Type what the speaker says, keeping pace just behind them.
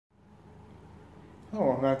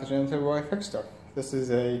Oh, I'm back to Jan where I fix stuff. This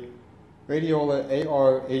is a Radiola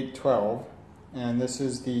AR-812, and this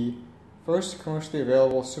is the first commercially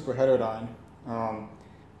available Superheterodyne on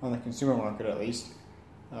the consumer market, at least.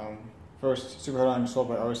 First Superheterodyne sold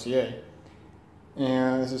by RCA,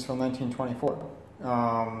 and this is from 1924.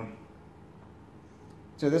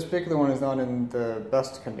 So this particular one is not in the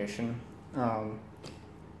best condition.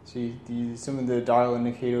 See, some of the dial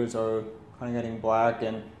indicators are kind of getting black,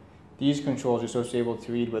 and these controls you're supposed to be able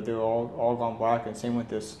to read, but they're all gone black, and same with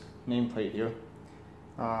this nameplate here.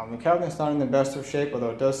 The cabinet's not in the best of shape, although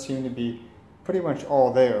it does seem to be pretty much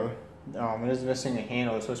all there. It is missing a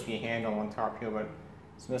handle. It's supposed to be a handle on top here, but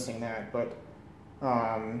it's missing that. But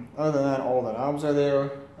other than that, all the knobs are there.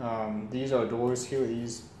 These are doors here.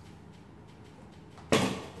 These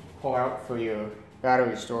pull out for your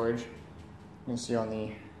battery storage. You can see on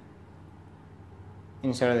the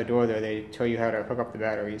inside of the door there, they tell you how to hook up the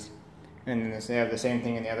batteries. And then they have the same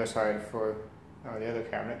thing on the other side for the other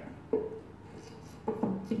cabinet.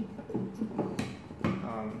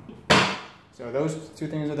 So those two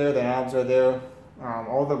things are there, the knobs are there,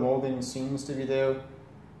 all the molding seems to be there.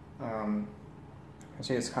 You can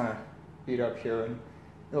see it's kind of beat up here, and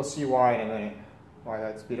you'll see why in a minute, why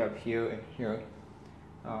that's beat up here and here.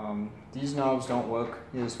 These knobs don't work.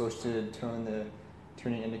 You're supposed to turn the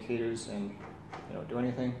tuning indicators and they don't do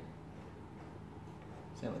anything.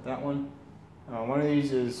 Same with that one. One of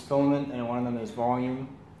these is filament and one of them is volume.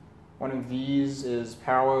 One of these is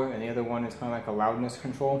power and the other one is kind of like a loudness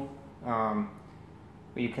control. Where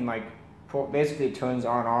you can like pull, basically it turns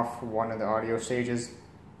on and off one of the audio stages.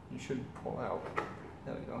 You should pull out.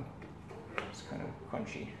 There we go. It's kind of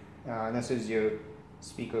crunchy. And this is your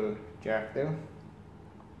speaker jack there.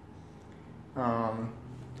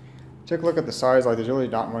 Take a look at the sides. Like, there's really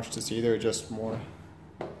not much to see there, just more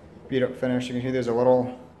beat up finish. You can see there's a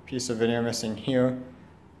little piece of veneer missing here.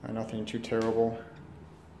 Nothing too terrible.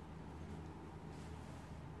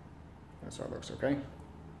 So it looks okay.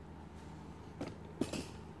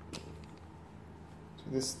 So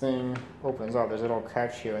this thing opens up. There's a little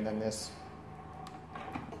catch here, and then this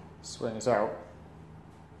swings out.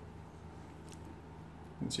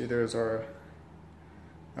 You can see there's our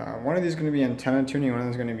one of these is going to be antenna tuning, one of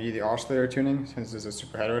them is going to be the oscillator tuning, since this is a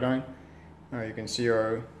Superheterodyne. You can see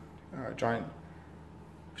our giant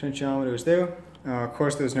potentiometers there. Of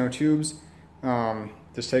course, there's no tubes.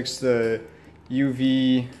 This takes the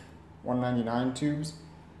UV-199 tubes,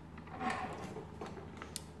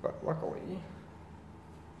 but luckily,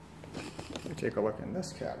 let me take a look in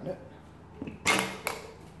this cabinet. It's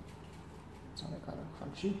only kind of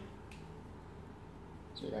crunchy,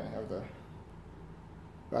 so you're going to have the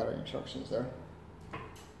battery instructions there.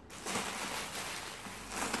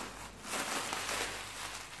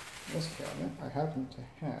 This cabinet, I happen to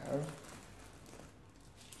have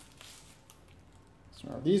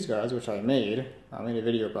some of these guys, which I made. I made a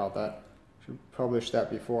video about that. Should publish that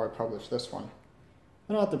before I publish this one.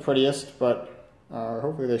 They're not the prettiest, but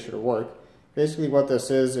hopefully they should work. Basically what this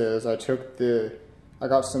is I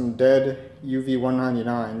got some dead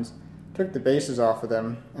UV-199s, took the bases off of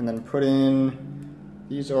them, and then put in,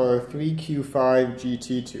 these are 3Q5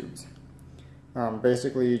 GT tubes.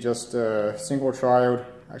 Basically just a single triode.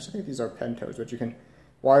 Actually, I think these are pentos, but you can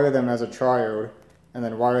wire them as a triode and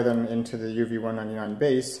then wire them into the UV-199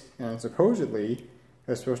 base, and supposedly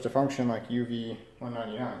they're supposed to function like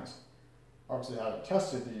UV-199s. Obviously I haven't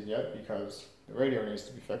tested these yet because the radio needs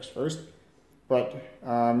to be fixed first, but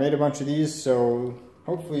made a bunch of these, so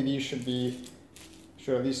hopefully these should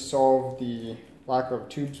at least solve the lack of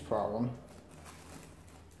tubes problem.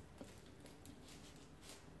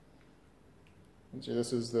 So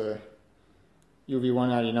this is the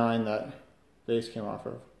UV-199 that base came off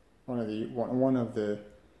of. One of the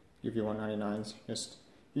UV-199s. Just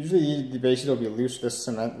usually the bases will be loose. This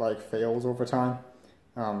cement like fails over time.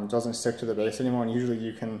 It doesn't stick to the base anymore, and usually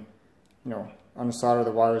you can, unsolder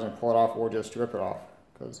the wires and pull it off, or just rip it off,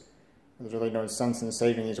 because there's really no sense in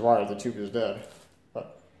saving these wires. The tube is dead.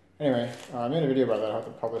 But anyway, I made a video about that. I have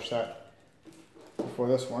to publish that before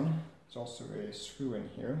this one. There's also a screw in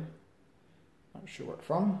here. Not sure what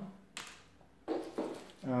from.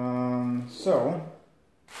 So what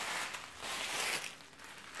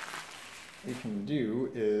we can do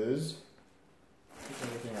is put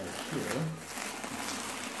everything out here.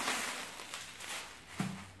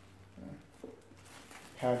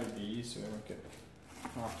 Padded these so they don't get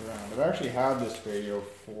knocked around. I've actually had this radio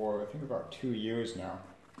for I think about 2 years now.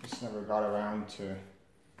 Just never got around to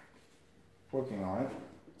working on it.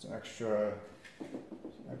 It's an extra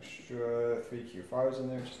 3Q5s in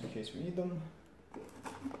there just in case we need them.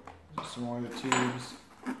 Just some more of the tubes.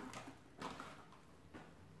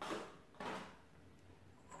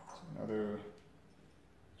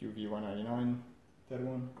 UV-199, dead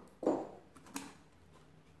one.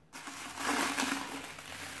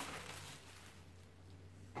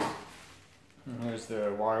 And here's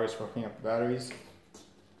the wires for hooking up the batteries.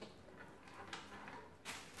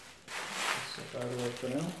 Set that away for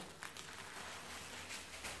now.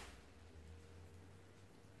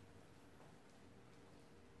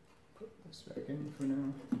 Put this back in for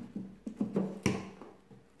now.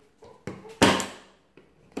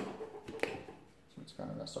 It's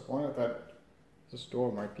kind of messed up. I wonder if this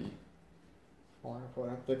door might be falling apart. I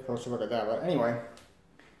have to take a closer look at that. But anyway,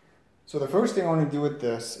 so the first thing I want to do with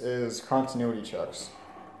this is continuity checks.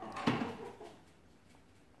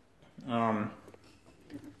 I'm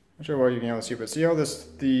not sure what you can able to see, but see how this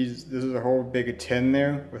is a whole big tin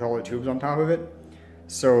there with all the tubes on top of it?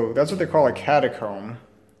 So that's what they call a catacomb.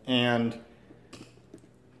 And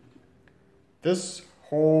this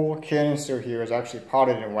whole canister here is actually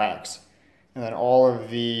potted in wax. And then all of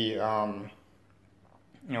the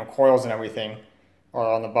coils and everything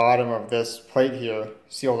are on the bottom of this plate here,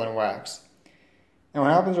 sealed in wax. And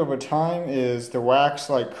what happens over time is the wax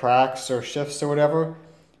like cracks or shifts or whatever,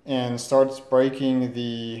 and starts breaking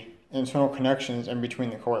the internal connections in between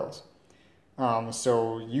the coils.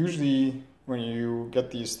 So usually when you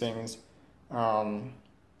get these things, you're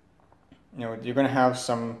going to have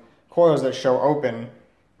some coils that show open,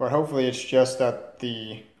 but hopefully it's just that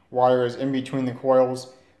the wires in between the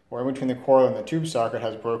coils, or in between the coil and the tube socket,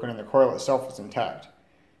 has broken and the coil itself is intact.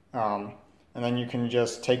 And then you can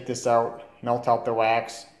just take this out, melt out the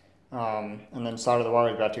wax, and then solder the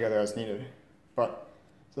wires back together as needed. But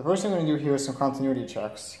so the first thing I'm going to do here is some continuity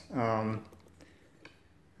checks.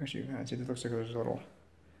 Actually, it looks like there's a little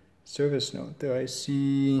service note there. I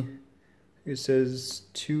see it says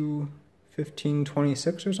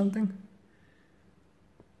 2/15/26 or something.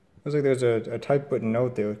 Looks like there's a typewritten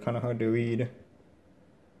note there. It's kind of hard to read.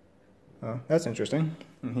 That's interesting.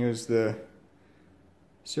 And here's the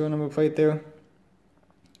serial number plate there.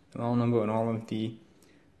 The model number and all of the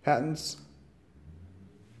patents.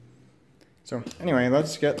 So anyway,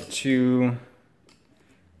 let's get to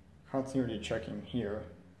continuity checking here.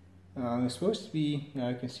 There's supposed to be,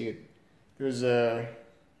 I can see it. There's a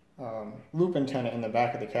loop antenna in the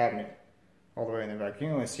back of the cabinet, all the way in the back. You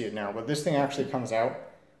can only see it now, but this thing actually comes out.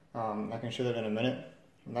 I can show that in a minute.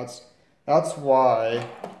 And that's why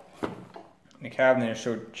the cabinet is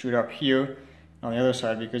chewed up here on the other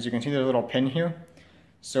side, because you can see there's a little pin here.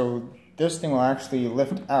 So this thing will actually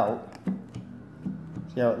lift out.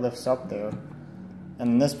 See how it lifts up there?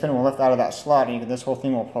 And this pin will lift out of that slot, and this whole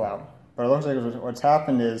thing will pull out. But it looks like what's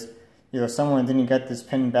happened is either someone didn't get this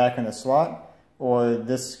pin back in the slot, or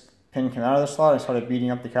this pin came out of the slot and started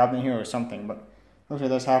beating up the cabinet here or something. But it looks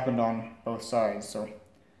like this happened on both sides. So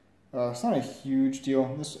it's not a huge deal.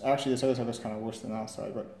 This other side looks kind of worse than that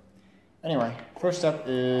side. But anyway, first step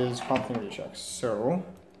is continuity checks. So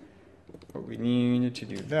what we need to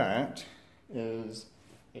do that is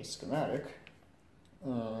a schematic,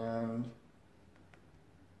 and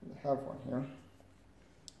I have one here.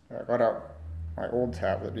 I got out my old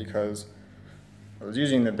tablet because I was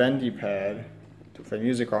using the bendy pad to play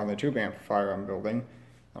music on the tube amplifier I'm building,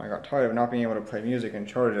 and I got tired of not being able to play music and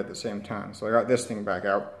charge it at the same time. So I got this thing back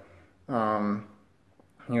out.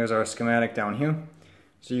 Here's our schematic down here.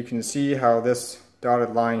 So you can see how this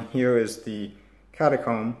dotted line here is the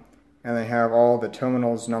Catacomb, and they have all the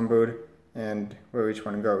terminals numbered and where each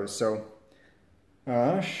one goes. So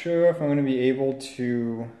I'm not sure if I'm going to be able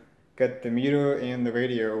to get the meter and the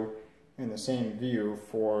radio in the same view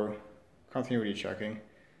for continuity checking.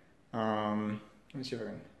 Let me see if I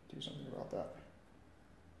can do something about that.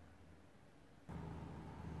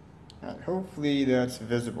 And hopefully that's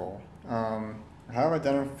visible. I have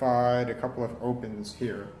identified a couple of opens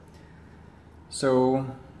here. So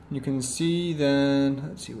you can see then,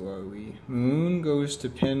 let's see, where are we? Moon goes to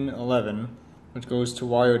pin 11, which goes to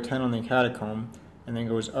wire 10 on the Catacomb, and then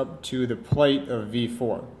goes up to the plate of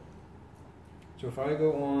V4. So if I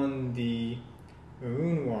go on the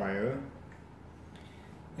maroon wire,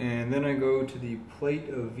 and then I go to the plate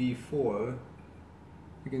of V4,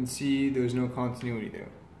 you can see there's no continuity there.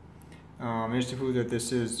 Just to prove that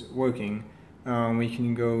this is working, we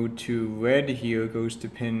can go to red here, goes to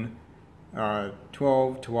pin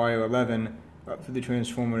 12 to wire 11, up to the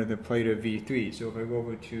transformer to the plate of V3. So if I go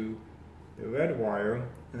over to the red wire,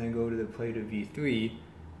 and then go to the plate of V3,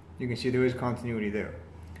 you can see there is continuity there.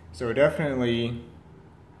 So definitely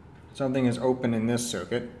something is open in this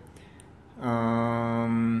circuit.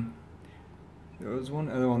 There was one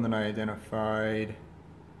other one that I identified.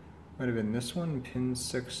 Might have been this one, pin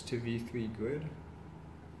 6 to V3 grid.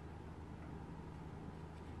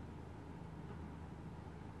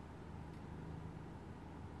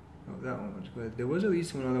 that one was good. There was at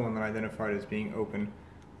least one other one that I identified as being open.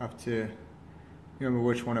 I have to remember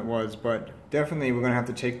which one it was, but definitely we're going to have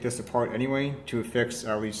to take this apart anyway to fix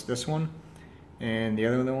at least this one and the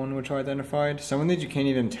other one which I identified. Some of these you can't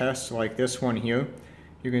even test, like this one here.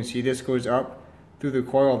 You can see this goes up through the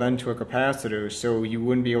coil then to a capacitor, so you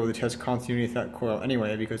wouldn't be able to test continuity of that coil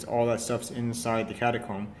anyway because all that stuff's inside the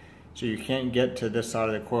catacomb. So you can't get to this side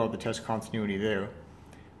of the coil to test continuity there.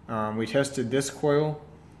 We tested this coil.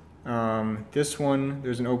 This one,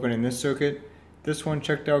 there's an open in this circuit. This one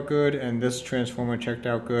checked out good, and this transformer checked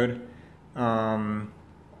out good.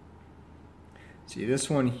 See this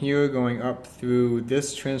one here going up through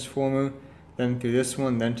this transformer, then through this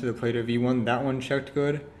one, then to the plate of V1. That one checked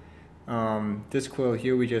good. This coil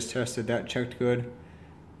here we just tested, that checked good.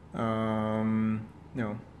 No,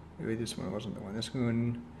 maybe this one wasn't the one. This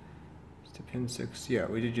one is to pin 6. Yeah,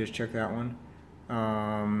 we did just check that one.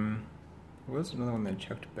 There was another one that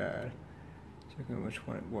checked bad. Checking which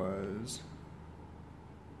one it was.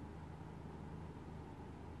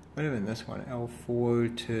 Might have been this one,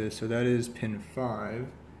 L4 to, so that is pin 5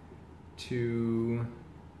 to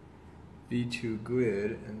V2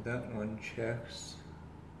 grid, and that one checks.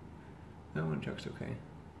 That one checks okay.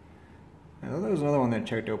 I thought there was another one that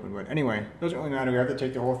checked open, but anyway, it doesn't really matter. We have to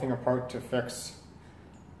take the whole thing apart to fix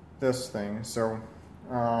this thing. So,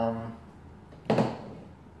 we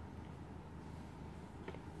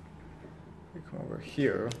come over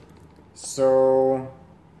here. So,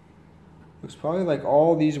 looks probably like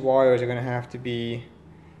all these wires are going to have to be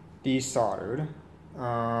desoldered.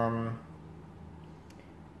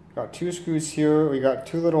 Got 2 screws here. We got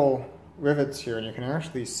 2 little rivets here, and you can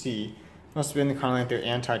actually see. Must have been kind of like their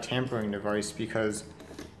anti-tampering device, because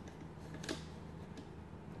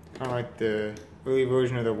kind of like the early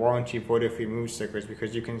version of the warranty void-if remove stickers,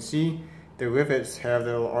 because you can see the rivets have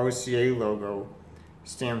the little RCA logo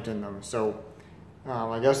stamped in them. So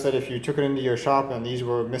I guess that if you took it into your shop and these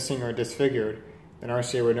were missing or disfigured, then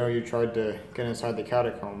RCA would know you tried to get inside the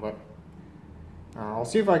catacomb. But I'll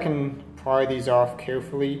see if I can pry these off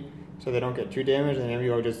carefully so they don't get too damaged, and maybe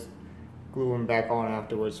I'll just glue them back on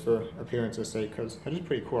afterwards for appearance's sake, because it is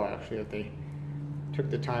pretty cool actually that they took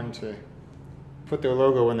the time to put their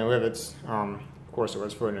logo in the rivets. Of course it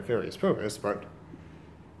was for a nefarious purpose, but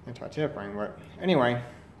anti-tampering. But anyway,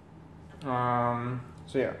 so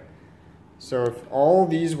yeah. So if all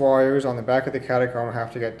these wires on the back of the catacomb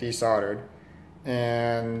have to get desoldered,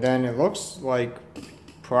 and then it looks like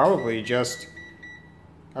probably just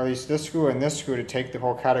at least this screw and this screw to take the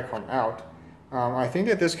whole catacomb out. I think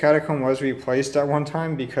that this catacomb was replaced at one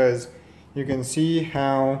time, because you can see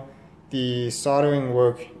how the soldering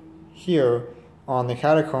work here on the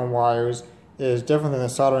catacomb wires is different than the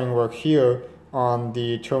soldering work here on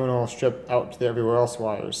the terminal strip out to the everywhere else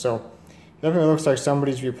wires. So it definitely looks like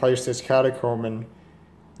somebody's replaced this catacomb and,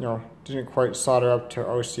 you know, didn't quite solder up to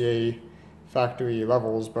RCA factory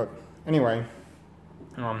levels. But anyway,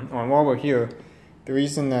 while we're here, the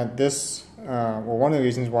reason that this, well, one of the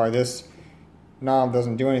reasons why this knob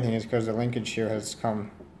doesn't do anything is because the linkage here has come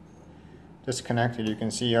disconnected. You can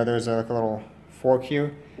see how there's like a little fork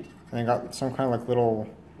here, and they got some kind of like little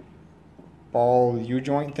ball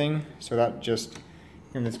U-joint thing, so that just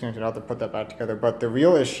disconnected. I'll have to put that back together. But the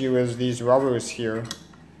real issue is these rubbers here.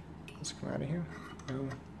 Let's come out of here. No,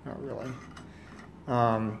 not really.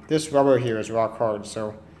 This rubber here is rock hard, so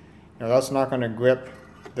you know, that's not going to grip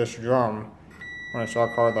this drum when it's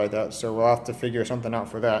rock hard like that, so we'll have to figure something out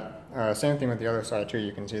for that. Same thing with the other side too.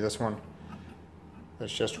 You can see this one,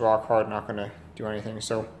 it's just rock hard, not going to do anything.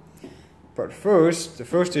 So, but first, the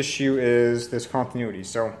first issue is this continuity.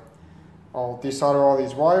 So I'll desolder all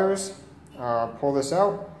these wires, pull this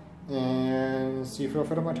out, and see if it'll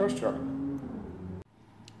fit on my toaster oven.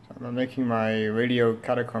 So I'm making my radio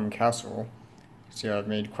catacomb casserole. See, I've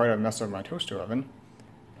made quite a mess of my toaster oven.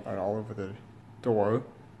 Got it all over the door,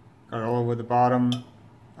 got it all over the bottom.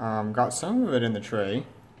 Got some of it in the tray.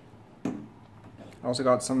 I also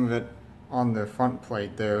got some of it on the front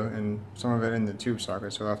plate there, and some of it in the tube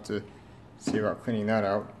socket, so I'll have to see about cleaning that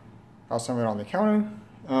out. Got some of it on the counter.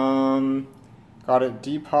 Got it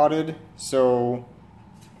depotted, so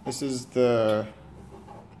this is the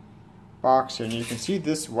box here, and you can see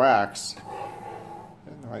this wax.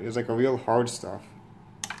 It's like a real hard stuff.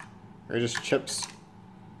 It just chips.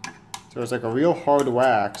 So it's like a real hard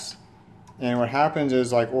wax, and what happens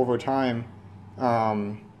is, like, over time,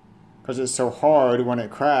 because it's so hard, when it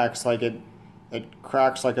cracks, like it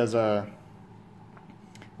cracks like as a,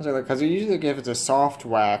 because usually if it's a soft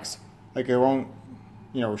wax, like it won't,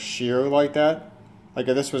 you know, shear like that. Like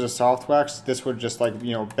if this was a soft wax, this would just, like,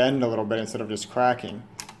 you know, bend a little bit instead of just cracking.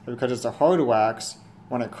 But because it's a hard wax,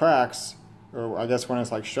 when it cracks, or I guess when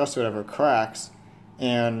it's like stressed or whatever, it cracks,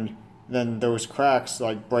 and then those cracks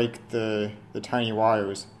like break the tiny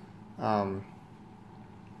wires that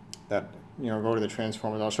go to the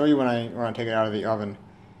transformers. I'll show you when I take it out of the oven.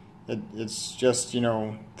 It's just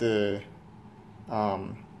the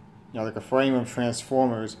like a frame of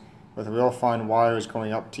transformers with real fine wires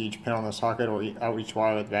going up to each pin on the socket or out each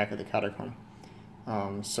wire at the back of the Catacomb.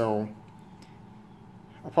 So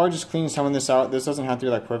I'll probably just clean some of this out. This doesn't have to be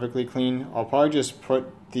like perfectly clean. I'll probably just put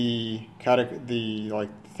the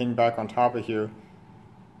thing back on top of here,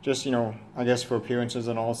 just I guess for appearances,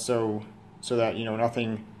 and also so that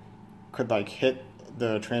nothing could like hit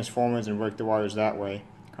the transformers and break the wires that way,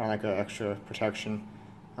 kind of like an extra protection.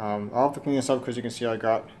 I'll have to clean this up because you can see I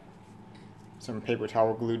got some paper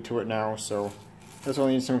towel glued to it now, so this will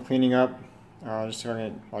need some cleaning up. Just so I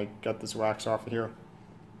can like get this wax off of here.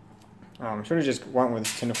 Should have just went with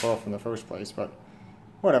tinfoil from the first place, but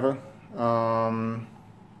whatever. I'm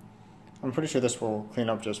pretty sure this will clean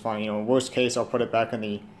up just fine. Worst case, I'll put it back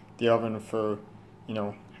in the oven for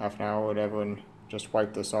half an hour or whatever, and just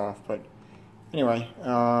wipe this off. But anyway,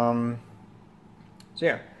 so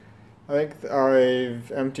yeah, I think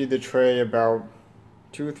I've emptied the tray about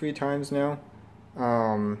 2 or 3 times now.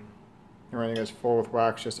 Everything is full with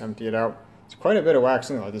wax. Just empty it out. It's quite a bit of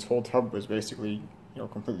wax in there. Like this whole tub was basically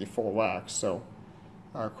completely full of wax, so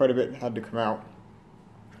quite a bit had to come out.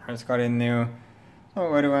 I just got in there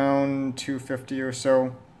right around 250 or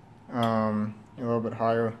so, a little bit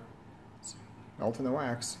higher. It's melting the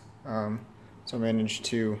wax. So I managed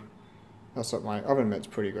to mess up my oven mitts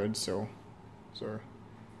pretty good, so those are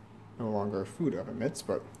no longer food oven mitts.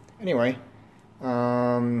 But anyway,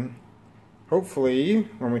 hopefully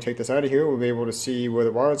when we take this out of here, we'll be able to see where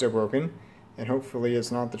the wires are broken, and hopefully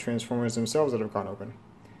it's not the transformers themselves that have gone open.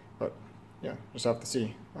 But yeah, just have to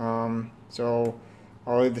see. So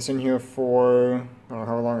I'll leave this in here for, I don't know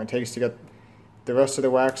how long it takes to get the rest of the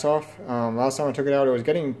wax off. Last time I took it out, it was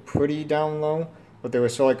getting pretty down low, but there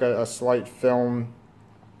was still like a slight film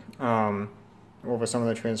over some of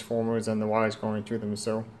the transformers and the wires going through them.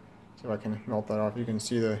 So see if I can melt that off. You can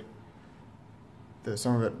see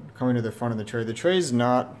some of it coming to the front of the tray. The tray is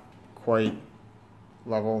not quite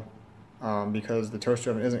level because the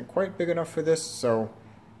toaster oven isn't quite big enough for this. So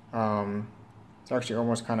it's actually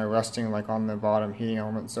almost kind of resting like on the bottom heating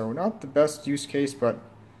element. So not the best use case, but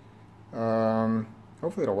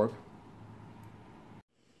hopefully it'll work.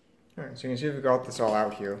 Alright, so you can see we've got this all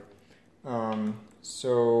out here.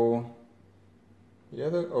 So the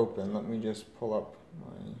other open, let me just pull up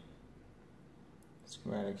my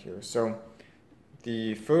schematic here. So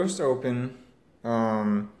the first open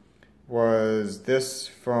was this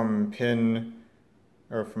from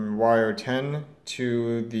from wire 10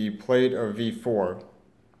 to the plate of V4.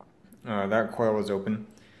 That coil was open.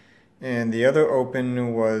 And the other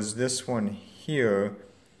open was this one here,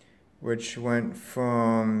 which went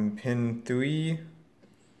from pin 3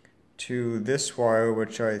 to this wire,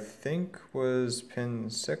 which I think was pin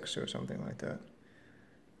 6 or something like that.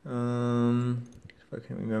 If I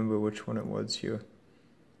can remember which one it was here.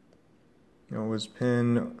 No, it was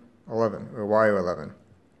pin 11, or wire 11.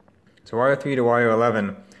 So wire 3 to wire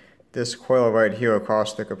 11, this coil right here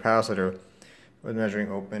across the capacitor was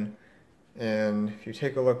measuring open. And if you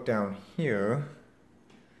take a look down here,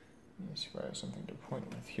 let me see if I have something to point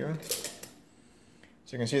with here.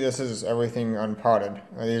 So you can see this is everything unpotted.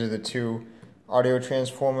 These are the 2 audio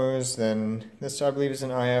transformers. Then this I believe is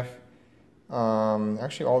an IF.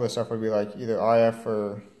 Actually all this stuff would be like either IF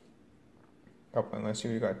or coupling. Let's see,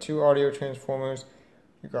 we've got 2 audio transformers.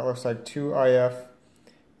 We've got looks like 2 IF.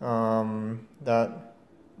 That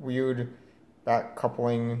weird back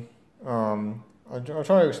coupling. I'll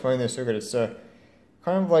try to explain this circuit. It's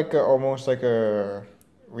kind of like almost like a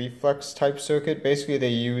reflex type circuit. Basically they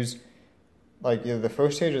use like either the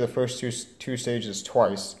first stage or the first two stages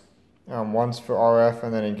twice. Once for RF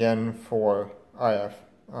and then again for IF.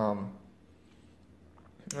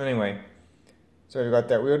 Anyway, so we've got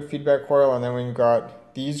that weird feedback coil, and then we've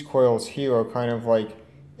got these coils here are kind of like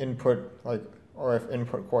input, like RF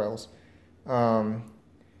input coils.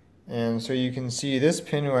 And so you can see this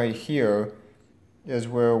pin right here is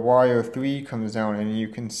where wire 3 comes down, and you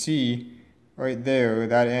can see right there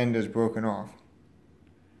that end is broken off.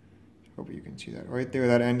 Hope you can see that. Right there,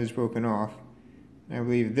 that end is broken off. And I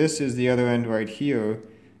believe this is the other end right here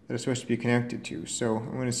that it's supposed to be connected to. So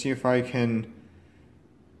I'm going to see if I can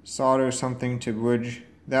solder something to bridge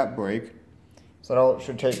that break. So that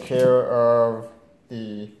should take care of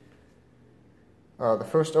the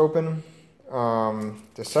first open.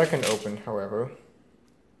 The second open, however,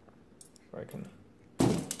 if I can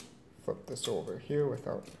flip this over here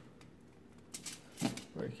without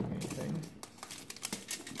breaking anything.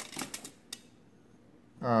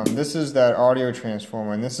 This is that audio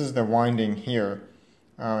transformer, and this is the winding here.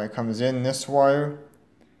 It comes in this wire,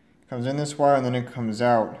 and then it comes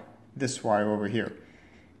out this wire over here.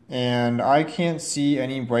 And I can't see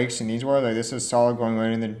any breaks in these wires. Like, this is solid going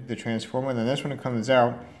right in the transformer, and then this one comes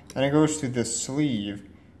out, and it goes through the sleeve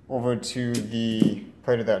over to the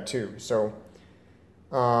plate of that tube. So,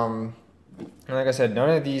 and like I said, none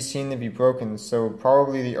of these seem to be broken, so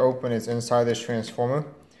probably the open is inside this transformer.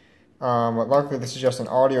 But luckily this is just an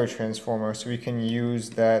audio transformer, so we can use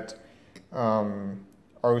that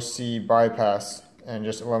RC bypass and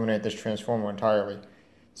just eliminate this transformer entirely.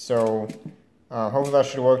 So hopefully that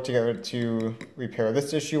should work together to repair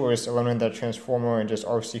this issue, or just eliminate that transformer and just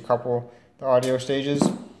RC couple the audio stages.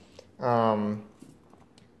 And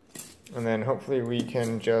then hopefully we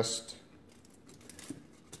can just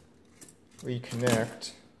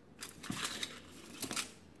reconnect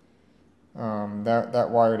that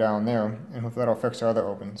wire down there, and hopefully that'll fix our other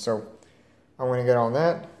open. So I'm going to get on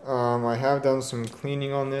that. I have done some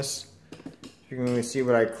cleaning on this. You can really see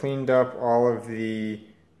what I cleaned up all of the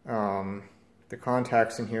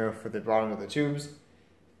contacts in here for the bottom of the tubes,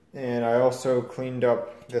 and I also cleaned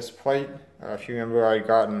up this plate. If you remember, I'd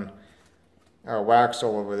gotten wax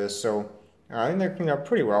all over this, so I think they're cleaned up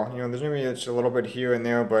pretty well. You know, there's maybe just a little bit here and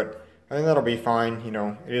there, but I think that'll be fine. You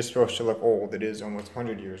know, it is supposed to look old. It is almost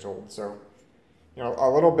 100 years old, so you know,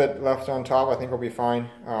 a little bit left on top I think will be fine.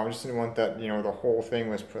 I just didn't want that, you know, the whole thing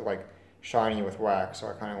was put like shiny with wax, so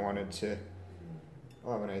I kind of wanted to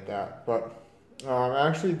eliminate that. But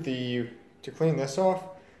actually, to clean this off,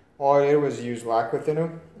 all I did was use lacquer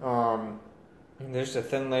thinner. There's a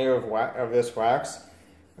thin layer of this wax.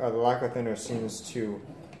 The lacquer thinner seems to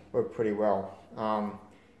work pretty well.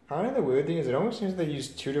 Kind of the weird thing is it almost seems they use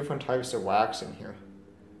two different types of wax in here.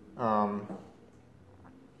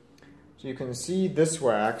 So you can see this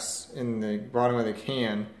wax in the bottom of the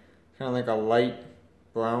can, kind of like a light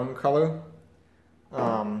brown color.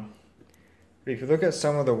 But if you look at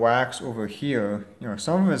some of the wax over here, you know,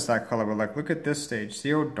 some of it's that color, but like look at this stage.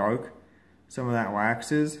 See how dark some of that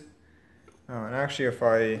wax is? And actually if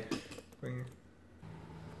I bring...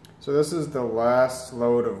 So this is the last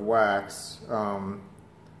load of wax from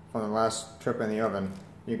the last trip in the oven.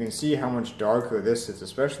 You can see how much darker this is,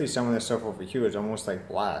 especially some of this stuff over here is almost like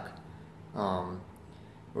black.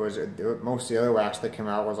 Most of the other wax that came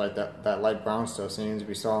out was like that light brown stuff, same as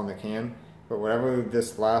we saw in the can. But whatever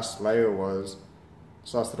this last layer was,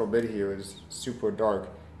 this last little bit here is super dark.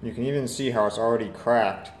 You can even see how it's already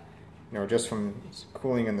cracked, you know, just from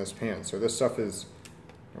cooling in this pan. So this stuff is,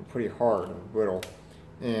 you know, pretty hard and brittle,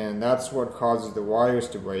 and that's what causes the wires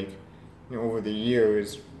to break. You know, over the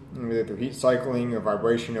years, either through heat cycling or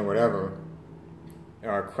vibration or whatever,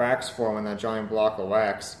 cracks form in that giant block of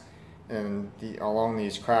wax, and along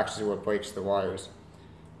these cracks is what breaks the wires.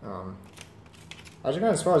 I was kind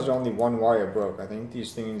of surprised only one wire broke. I think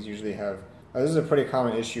these things usually have, this is a pretty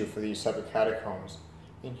common issue for these type of catacombs.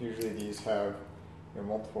 I think usually these have, you know,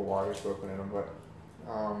 multiple wires broken in them, but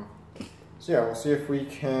so yeah, we'll see if we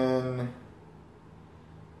can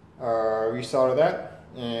resolder that,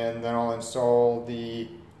 and then I'll install the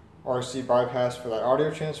RC bypass for that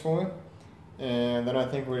audio transformer, and then I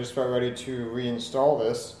think we're just about ready to reinstall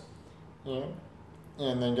this, you know,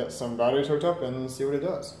 and then get some batteries hooked up and see what it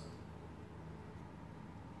does.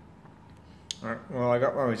 Alright, well, I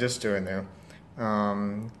got my resistor in there.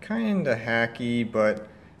 Kinda hacky, but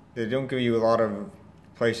they don't give you a lot of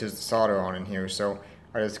places to solder on in here, so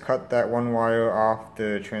I just cut that one wire off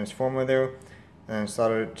the transformer there and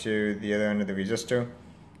soldered it to the other end of the resistor.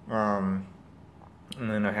 And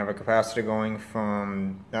then I have a capacitor going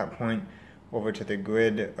from that point over to the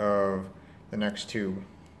grid of the next tube.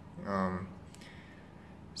 Let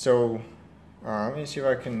me see if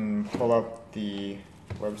I can pull up the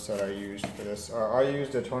website I used for this. I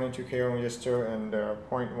used a 22K ohm resistor and a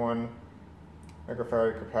 0.1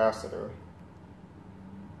 microfarad capacitor.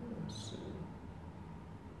 Let's see.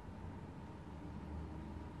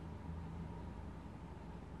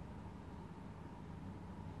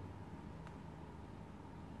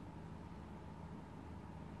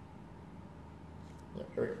 Yeah,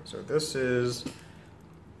 here we go. So this is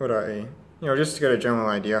what just to get a general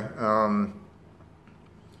idea. I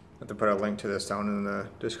have to put a link to this down in the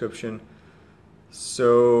description.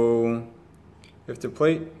 So if the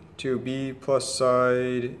plate to B plus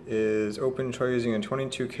side is open, try using a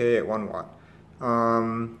 22K at 1 watt.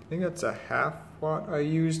 I think that's a half watt I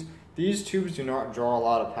used. These tubes do not draw a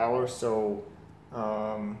lot of power, so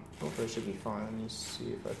hopefully it should be fine. Let me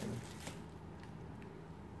see if I can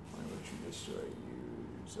find which this should I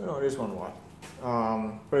use? Oh, no, it is 1 watt.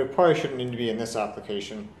 But it probably shouldn't need to be in this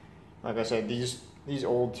application. Like I said, these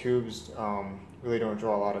old tubes really don't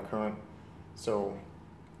draw a lot of current. So,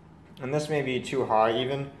 and this may be too high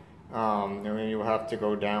even. Maybe you'll have to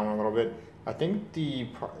go down a little bit. I think the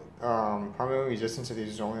primary resistance of these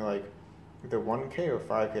is only like either 1K or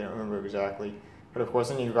 5K, I don't remember exactly. But of course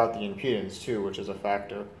then you've got the impedance too, which is a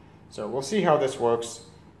factor. So we'll see how this works.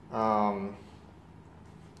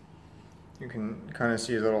 You can kind of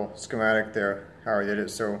see a little schematic there, how I did it.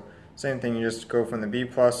 So same thing, you just go from the B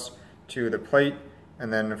plus to the plate,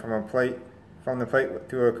 and then from the plate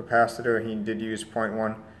through a capacitor, he did use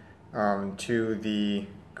 0.1 to the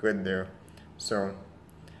grid there. So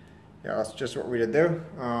yeah, that's just what we did there.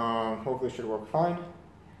 Hopefully it should work fine.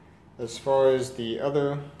 As far as the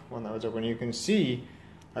other one that was open, you can see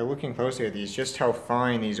by looking closely at these just how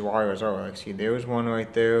fine these wires are. Like, see, there was one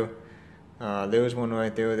right there, there was one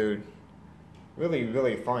right there. They're really,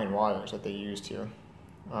 really fine wires that they used here.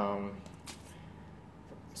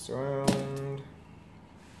 Surround.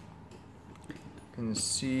 You can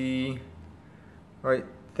see right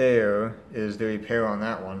there is the repair on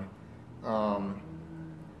that one.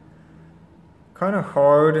 Kind of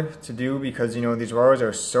hard to do because, you know, these wires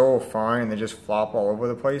are so fine and they just flop all over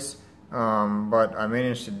the place. But I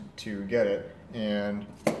managed to get it, and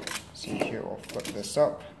see here, we'll flip this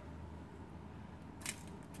up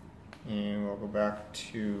and we'll go back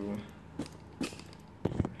to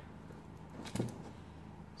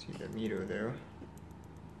see the meter there.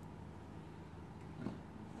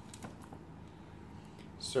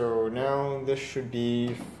 So now this should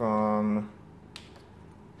be from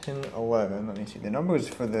pin 11. Let me see, the numbers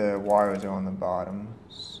for the wires are on the bottom.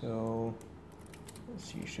 So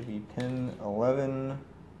let's see, it should be pin 11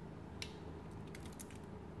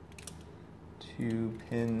 to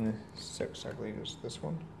pin 6, I believe is this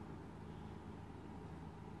one.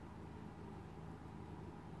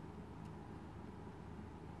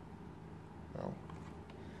 Oh.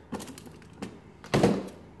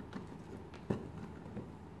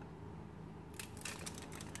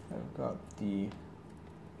 I've got the,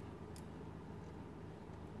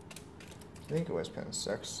 I think it was pin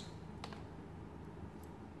 6.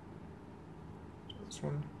 This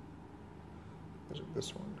one? Or is it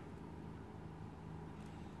this one?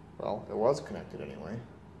 Well, it was connected anyway.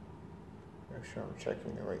 Make sure I'm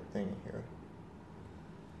checking the right thing here.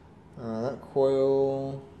 That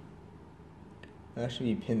coil, that should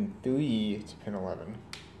be pin 3 to pin 11.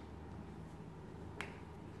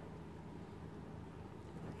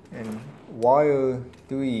 And wire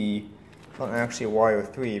 3, not actually wire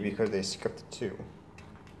 3 because they skipped 2.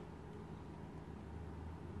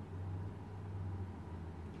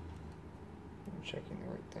 I'm checking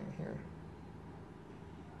the right thing here.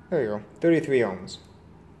 There you go, 33 ohms.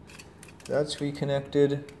 That's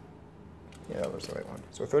reconnected. Yeah, that was the right one.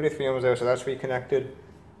 So 33 ohms there, so that's reconnected.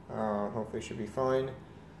 Hopefully it should be fine.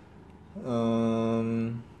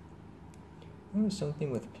 There was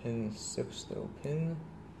something with pin 6 though.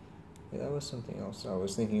 Yeah, that was something else. I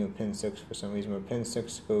was thinking of pin 6 for some reason, but pin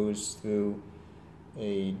 6 goes through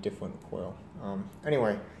a different coil.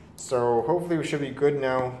 Anyway, so hopefully we should be good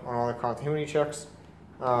now on all the continuity checks.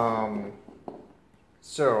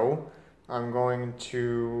 So I'm going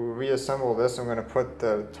to reassemble this. I'm going to put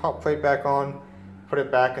the top plate back on, put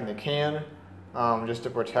it back in the can, just to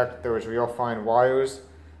protect those real fine wires,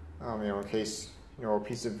 you know, in case, you know, a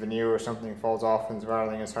piece of veneer or something falls off and is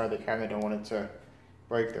rattling inside the cabinet. I don't want it to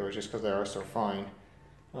break those just because they are so fine.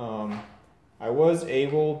 I was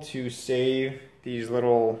able to save these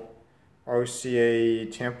little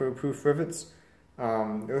RCA tamper-proof rivets.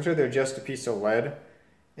 They're just a piece of lead,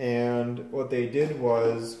 and what they did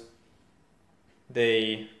was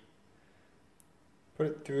they put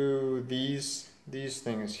it through these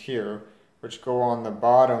things here, which go on the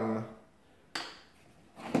bottom.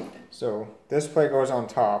 So this plate goes on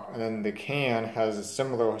top, and then the can has a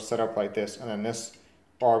similar setup like this, and then this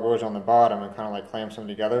bar goes on the bottom and kind of like clamps them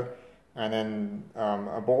together. And then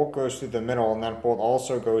a bolt goes through the middle, and that bolt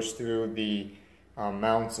also goes through the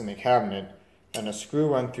mounts in the cabinet. And a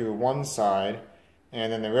screw went through one side,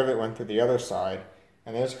 and then the rivet went through the other side.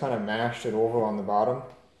 And they just kind of mashed it over on the bottom,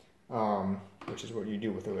 which is what you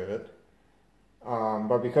do with a rivet.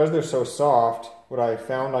 But because they're so soft, what I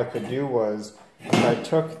found I could do was, if I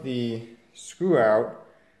took the screw out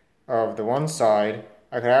of the one side,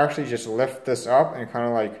 I could actually just lift this up and kind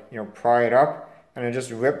of like, you know, pry it up, and it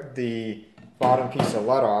just ripped the bottom piece of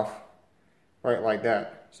lead off, right like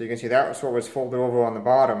that. So you can see that was what was folded over on the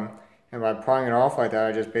bottom, and by prying it off like that,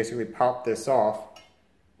 I just basically popped this off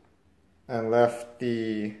and left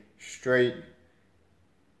the straight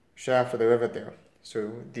shaft of the rivet there.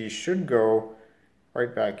 So these should go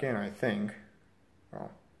right back in, I think.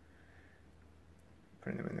 Well,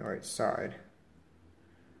 putting them in the right side.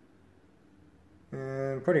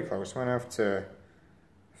 And pretty close. Might have to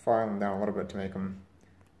file them down a little bit to make them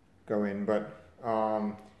go in, but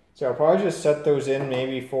so I'll probably just set those in,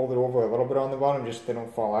 maybe fold it over a little bit on the bottom, just so they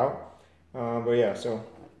don't fall out. But yeah, so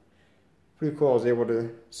pretty cool. I was able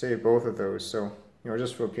to save both of those. So, you know,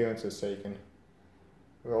 just for appearance's sake, and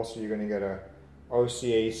also you're going to get a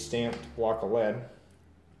RCA stamped block of lead.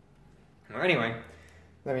 Well, anyway,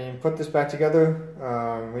 let me put this back together,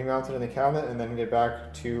 remount it in the cabinet, and then get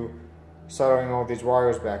back to soldering all these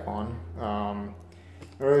wires back on.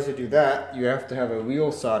 In order to do that, you have to have a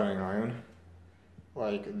real soldering iron,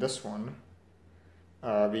 like this one,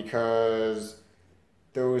 because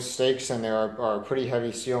those stakes in there are pretty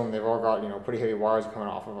heavy steel, and they've all got, you know, pretty heavy wires coming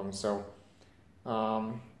off of them. So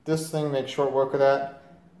this thing makes short work of that.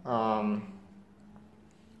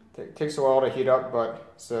 It takes a while to heat up,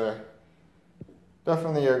 but it's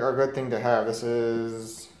definitely a good thing to have. This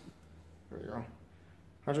is, there we go,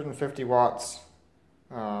 150 watts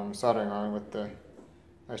soldering iron with the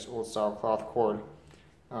nice old style cloth cord.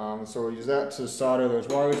 So we'll use that to solder those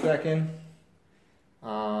wires back in.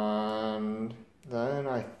 And then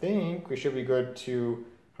I think we should be good to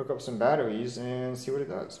hook up some batteries and see what it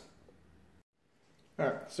does.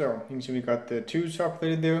 Alright, so you can see we've got the tubes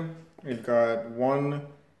populated there. We've got one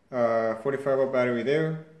 45 watt battery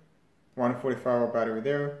there, one 45 watt battery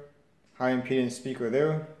there, high impedance speaker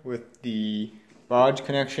there with the barge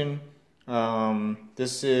connection.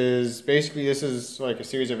 This is like a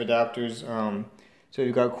series of adapters. So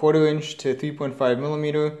you've got 1/4 inch to 3.5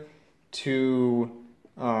 millimeter to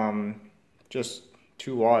just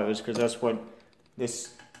 2 wires, because that's what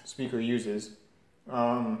this speaker uses.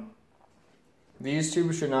 These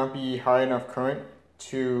tubes should not be high enough current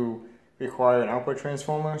to require an output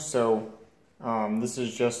transformer. So this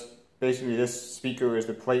is just basically, this speaker is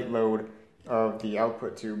the plate load of the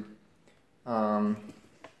output tube. You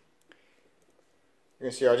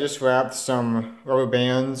can see I just wrapped some rubber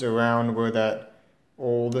bands around where that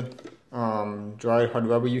old dried hard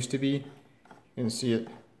rubber used to be. You can see it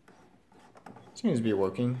seems to be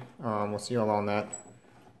working. We'll see how long that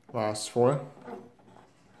lasts for.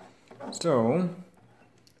 So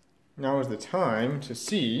now is the time to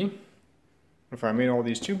see if I made all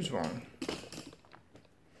these tubes wrong.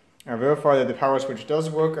 I verified that the power switch does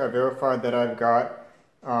work. I verified that I've got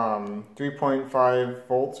 3.5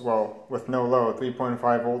 volts, well, with no load,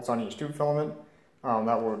 3.5 volts on each tube filament.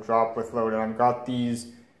 That will drop with load. And I've got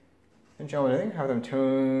these, I think I have them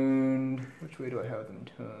turned, which way do I have them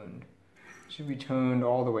turned? Should be turned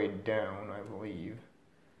all the way down, I believe.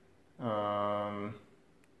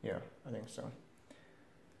 Yeah, I think so.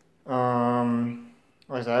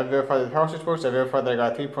 Like I said, I verified that the power switch works. I verified that I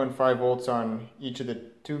got 3.5 volts on each of the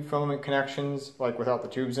tube filament connections, like without the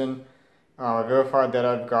tubes in. I verified that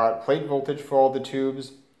I've got plate voltage for all the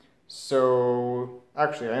tubes. So,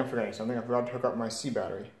 actually, I am forgetting something. I forgot to hook up my C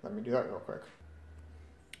battery. Let me do that real quick.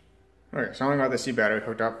 Okay, so I only got the C battery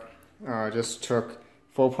hooked up. Just took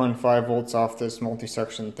 4.5 volts off this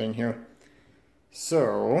multi-section thing here.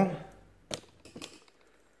 So,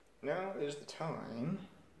 now is the time.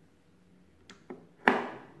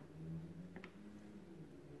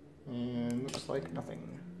 And looks like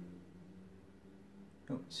nothing.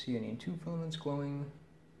 Don't see any tube filaments glowing.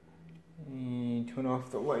 And turn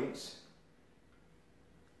off the lights.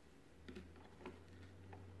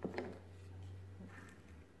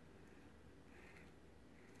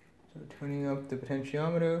 So turning up the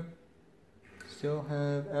potentiometer, still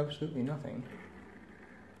have absolutely nothing.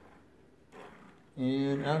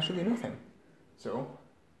 And absolutely nothing. So,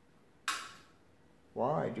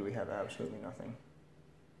 why do we have absolutely nothing?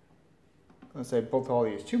 Unless I built all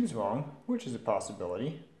these tubes wrong, which is a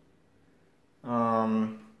possibility. See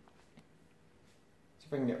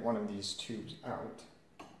if I can get one of these tubes out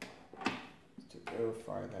to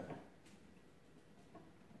verify that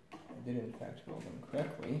I did in fact build them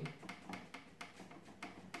correctly.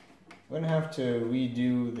 I'm going to have to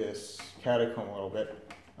redo this Catacomb a little bit.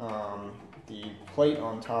 The plate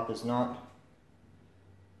on top is not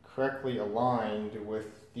correctly aligned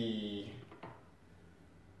with the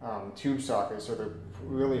tube sockets, so they're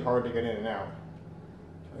really hard to get in and out.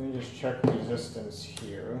 Let me just check resistance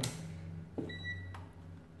here.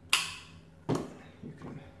 You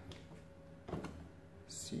can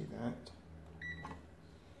see that.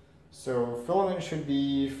 So filament should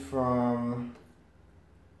be from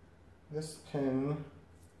this pin. I'm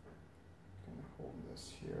going to hold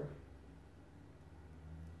this here.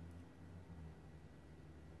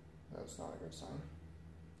 That's not a good sign.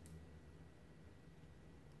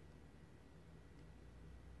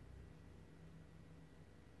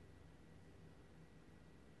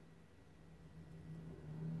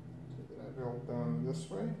 drilled down this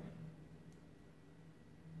way.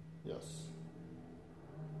 Yes.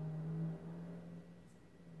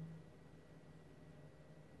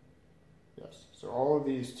 Yes. So all of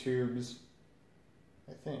these tubes,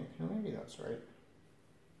 I think, no, maybe that's right.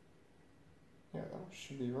 Yeah, that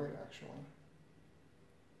should be right actually.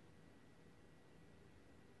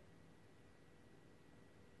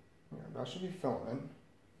 Yeah, that should be filament.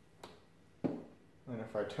 And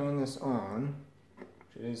if I turn this on,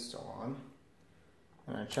 which it is still on,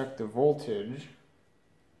 and I check the voltage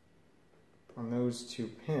on those two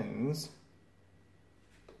pins,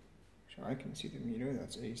 so I can see the meter,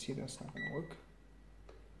 that's AC, that's not going to work.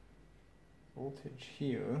 Voltage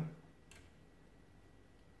here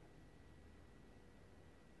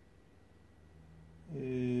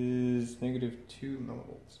is -2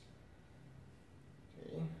 millivolts.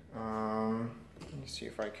 Okay, let me see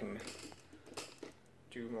if I can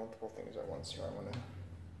do multiple things at once here. I want to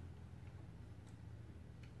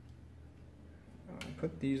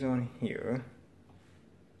put these on here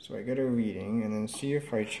so I get a reading, and then see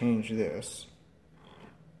if I change this.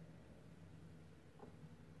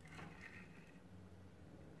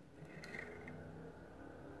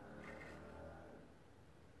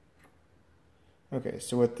 Okay,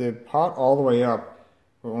 so with the pot all the way up,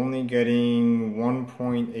 we're only getting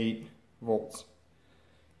 1.8 volts.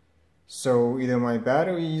 So either my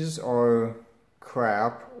batteries are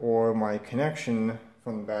crap or my connection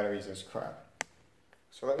from the batteries is crap.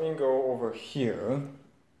 So let me go over here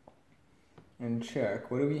and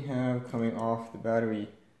check. What do we have coming off the battery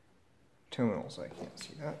terminals? I can't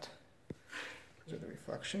see that because of the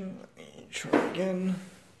reflection. Let me try again.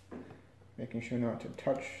 Making sure not to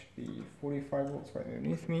touch the 45 volts right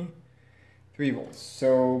underneath me. 3 volts.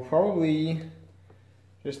 So probably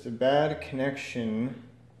just a bad connection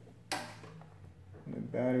in the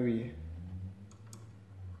battery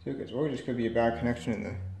circuits, or it just could be a bad connection in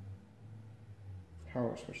the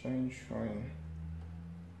power switch. Let me try and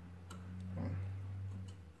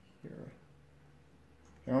here.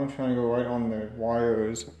 Now I'm trying to go right on the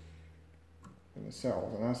wires in the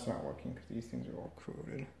cells, and that's not working because these things are all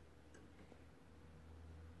corroded.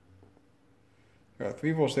 Got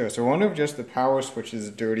 3 volts there. So I wonder if just the power switch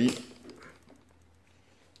is dirty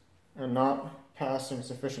and not passing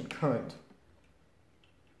sufficient current.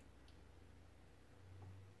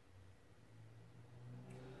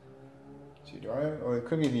 See, do I have, or it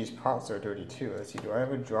could be these pots are dirty too. Let's see, do I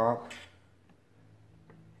have a drop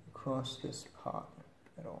across this pot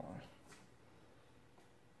at all?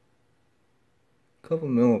 A couple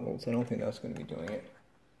millivolts. I don't think that's going to be doing it.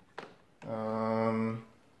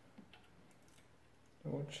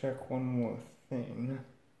 We'll check one more thing.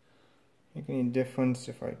 Make any difference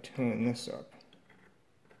if I turn this up?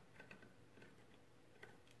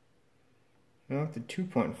 Now at the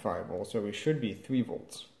 2.5 volts, so we should be 3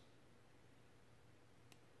 volts.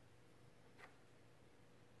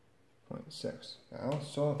 0.6. Now,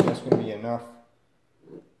 so if that's going to be enough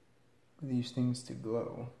for these things to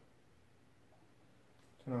glow.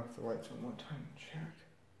 Turn off the lights one more time and check.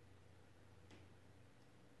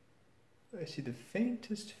 I see the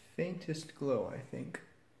faintest glow, I think,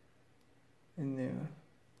 in there.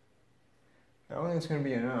 I don't think it's going to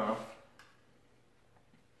be enough.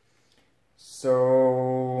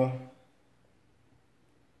 So,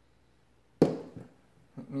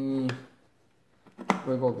 let me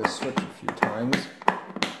wiggle this switch a few times.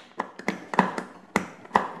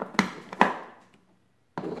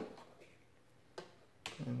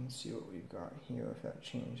 And see what we've got here, if that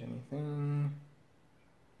changed anything.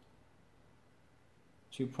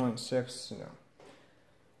 2.6, no.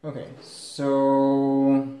 Okay,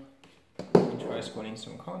 so let me try putting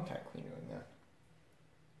some contact cleaner in that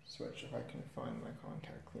switch if I can find my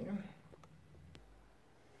contact cleaner.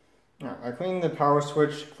 Alright, I cleaned the power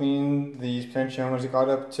switch, cleaned these potentiometers. It got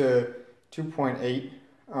up to 2.8.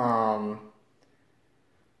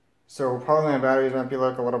 So probably my batteries might be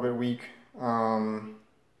like a little bit weak.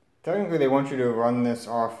 Technically they want you to run this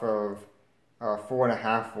off of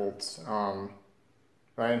 4.5 volts.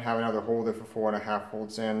 But I didn't have another holder for 4.5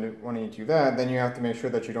 volts, and when you do that, then you have to make sure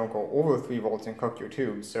that you don't go over 3 volts and cook your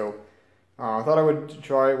tubes. So I thought I would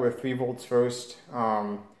try it with 3 volts first.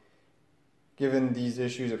 Given these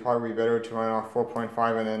issues, it'd probably be better to run off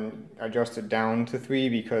 4.5 and then adjust it down to 3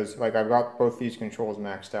 because like I've got both these controls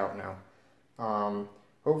maxed out now.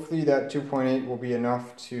 Hopefully that 2.8 will be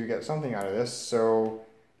enough to get something out of this. So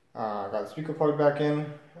I got the speaker plugged back in.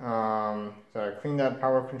 So I cleaned that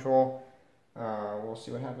power control. We'll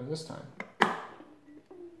see what happens this time.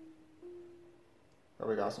 But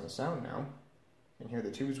we got some sound now. You can hear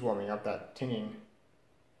the tubes warming up, that tinging.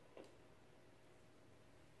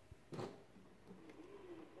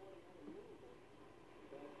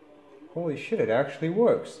 Holy shit, it actually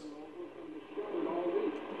works.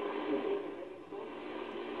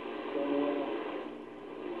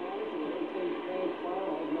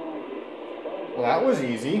 Well, that was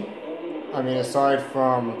easy. I mean, aside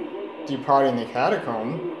from departing the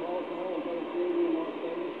Catacomb.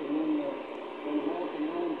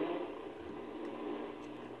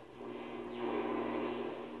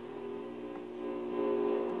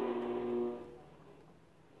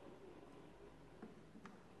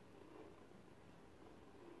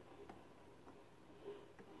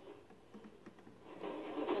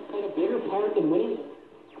 Bigger part than winning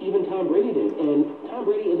even Tom Brady did, and Tom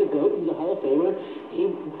Brady is a GOAT. He's a Hall of Famer.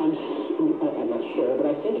 I'm not sure, but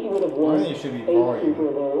I think he would have won a Super Bowl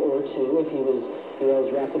or two if he was,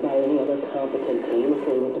 drafted by any other competent team, if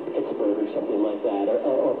he went to Pittsburgh or something like that,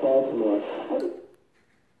 or Baltimore.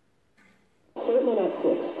 Certainly not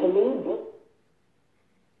six. To me,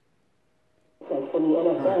 in the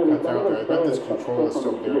NFL, I bet this control is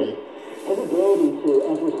so dirty. His ability to,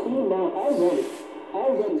 as we're seeing now already.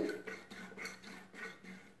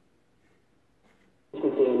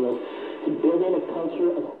 McDaniels to build in a culture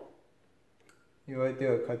of right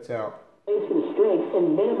there, it cuts out. Plays for the strength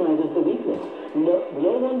and minimizes the weakness.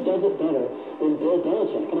 No one does it better than Bill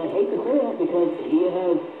Belichick, and I hate to say that because he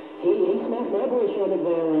smacked my boy Sean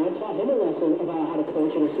McVay around, taught him a lesson about how to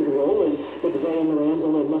coach in a Super Bowl, and McVay and the Rams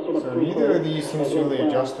only mustered up. So neither of these seems to really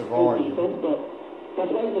adjust the volume. Defense, but that's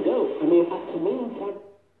why he's the GOAT. I mean, to me,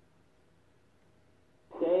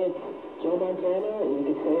 say it's Joe Montana, and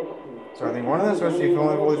you could say it's. So I think one of them is supposed to be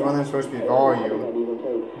filling voltage, one of them is supposed to be volume.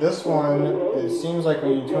 This one, it seems like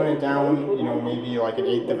when you tone it down, maybe like an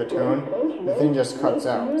eighth of a tone, the thing just cuts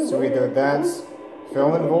out. So either that's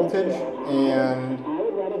filament voltage, and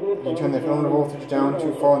you turn the filament voltage down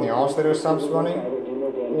too far and the oscillator stops running,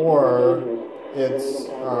 or it's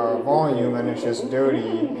volume and it's just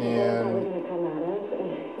dirty and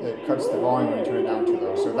it cuts the volume when you turn it down too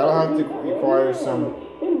low. So that'll have to require some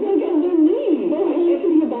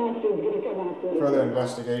further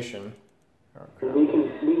investigation. Okay. We can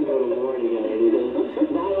go to war together because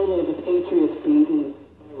not only have the Patriots beaten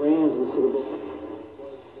Rams in the Super Bowl,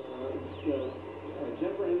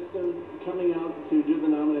 Jennifer Aniston coming out to do the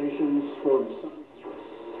nominations for.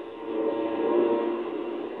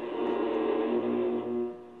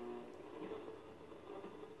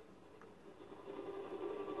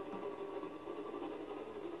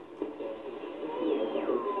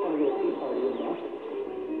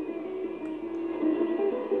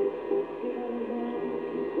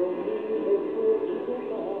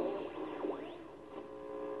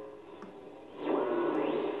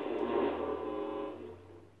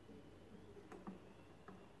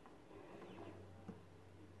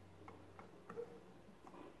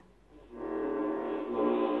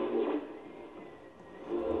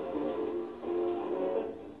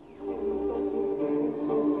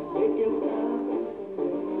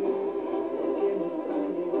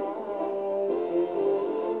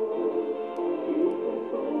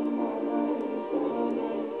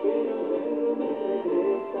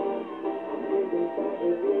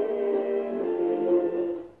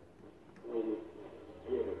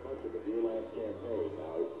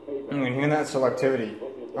 And hearing that selectivity,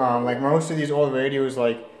 like most of these old radios,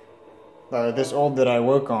 like this old that I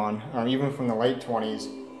work on, even from the late 20s,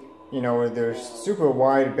 they're super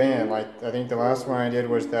wide band. Like I think the last one I did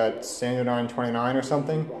was that standard 929 or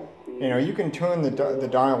something. You can turn the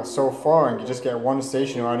dial so far and you just get one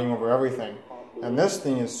station riding over everything. And this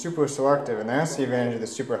thing is super selective, and that's the advantage of the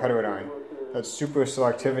Superheterodyne. That super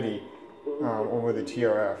selectivity over the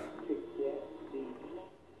TRF.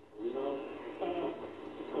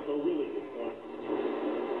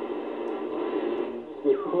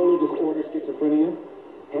 With bipolar disorder, schizophrenia,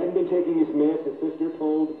 hadn't been taking his meds, his sister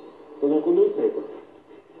told the local newspaper.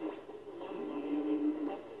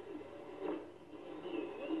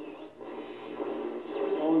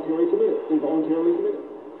 Involuntarily committed.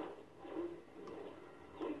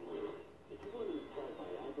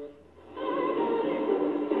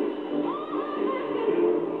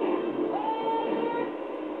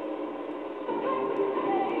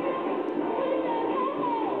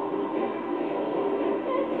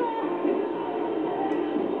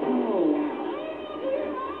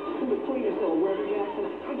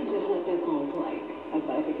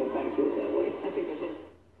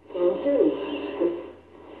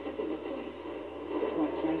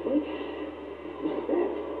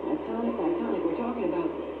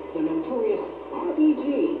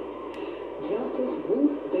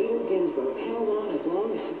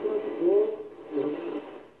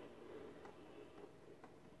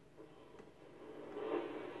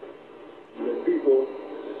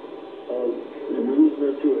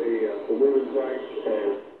 It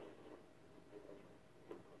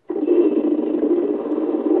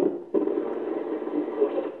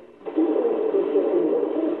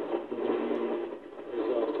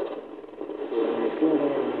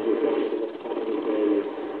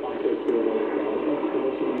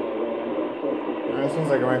seems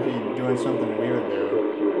like I might be doing something weird there.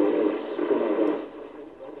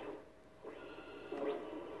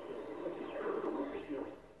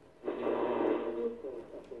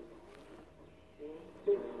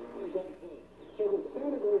 So the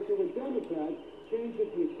category for the Democrats changed it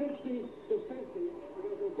from 60 to 50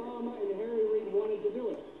 because Obama and Harry Reid wanted to do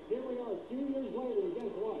it. Here we are 2 years later, and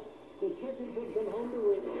guess what? The chickens have come home to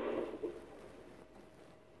roost.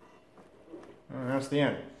 And that's the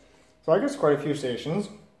end. So I guess quite a few stations.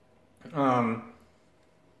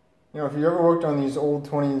 You know, if you ever worked on these old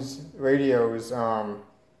 20s radios,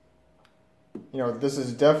 you know, this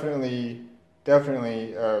is definitely, you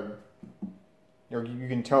know, you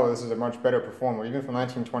can tell this is a much better performer, even from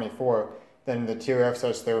 1924, than the tier F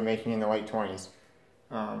sets they were making in the late 20s.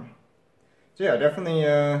 So yeah, definitely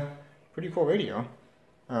pretty cool radio.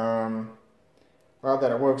 Glad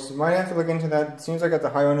that it works. You might have to look into that. It seems like at the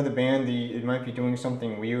higher end of the band, it might be doing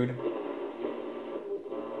something weird.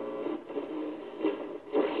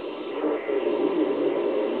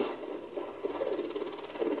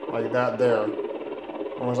 Like that there.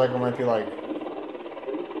 Almost like it might be like,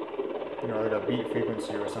 you know, like a beat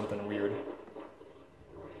frequency or something weird.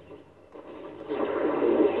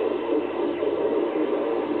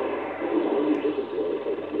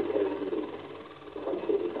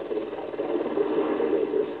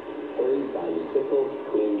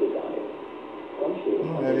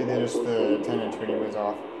 Maybe the antenna tuning was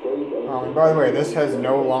off. And by the way, this has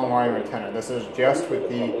no long wire antenna. This is just with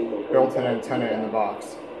the built-in antenna in the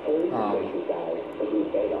box.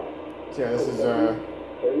 So yeah, this is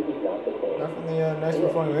definitely a nice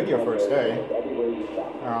performing radio for its day.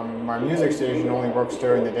 My music station only works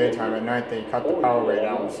during the daytime. At night they cut the power way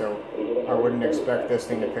down, so I wouldn't expect this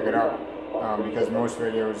thing to pick it up, because most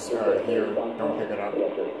radios here don't pick it up.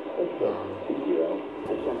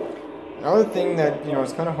 Another thing that, you know,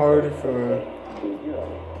 it's kind of hard for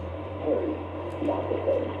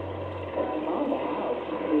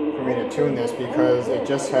me to tune this because it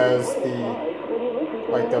just has the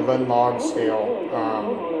Lin-log scale,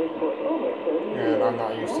 and I'm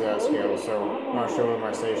not used to that scale, so I'm not sure where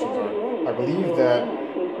my stations are. I believe that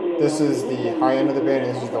this is the high end of the band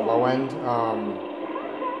and this is the low end.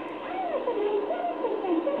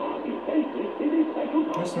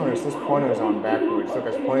 Just noticed this pointer is on backwards. Look,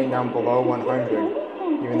 it's pointing down below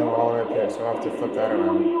 100, even though we're all the way up here, so I'll have to flip that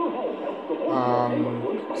around.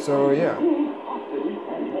 So yeah.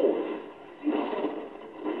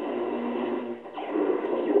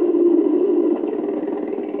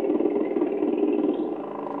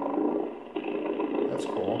 That's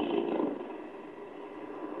cool.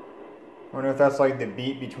 I wonder if that's like the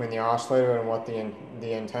beat between the oscillator and what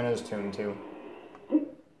the antenna is tuned to.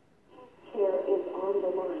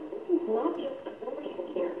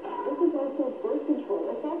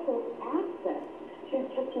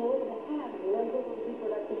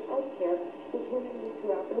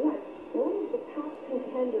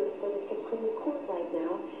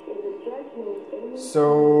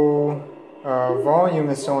 So, volume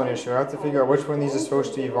is still an issue. I have to figure out which one of these is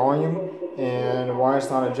supposed to be volume and why it's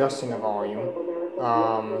not adjusting the volume.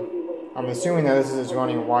 I'm assuming that this is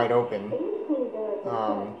running wide open.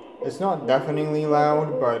 It's not deafeningly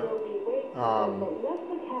loud, but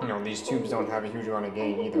you know, these tubes don't have a huge amount of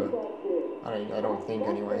gain either. I don't think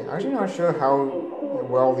anyway. I'm actually not sure how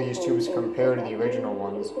well these tubes compare to the original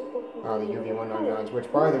ones, the UV-199s, which,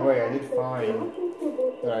 by the way, I did find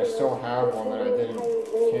that I still have one that I didn't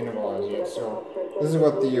cannibalize yet. So this is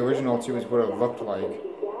what the original tubes would have looked like.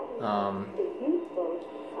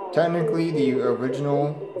 Technically, the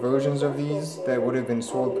original versions of these that would have been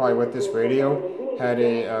sold probably with this radio had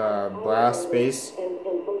a brass base.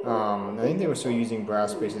 I think they were still using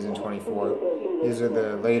brass bases in 24. These are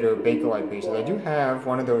the later Bakelite bases. I do have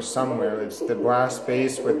one of those somewhere. It's the brass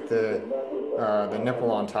base with the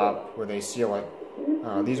nipple on top where they seal it.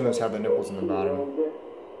 These ones have the nipples in the bottom.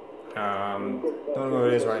 Don't know where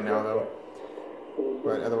it is right now though,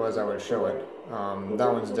 but otherwise I would show it.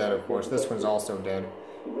 That one's dead, of course. This one's also dead.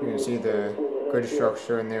 You can see the grid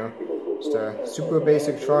structure in there. Just a super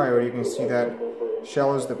basic triode. You can see that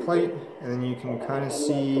shell is the plate, and then you can kind of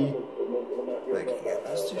see, if I can get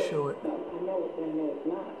this to show it,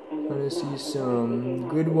 kind of see some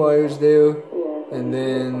grid wires there, and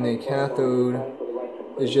then the cathode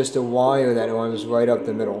is just a wire that runs right up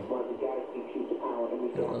the middle.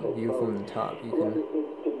 View from the top, you can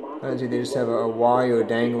As you, they just have a wire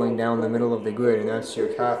dangling down the middle of the grid, and that's your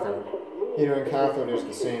cathode. Heater and cathode is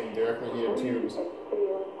the same, directly heated tubes.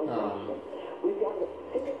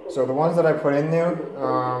 So the ones that I put in there,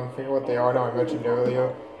 I forget what they are now, I mentioned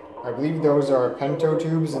earlier. I believe those are pento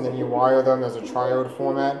tubes, and then you wire them as a triode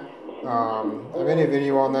format. I made a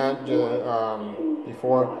video on that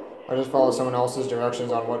before. I just followed someone else's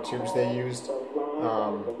directions on what tubes they used.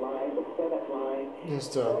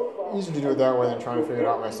 Just easier to do it that way than trying to figure it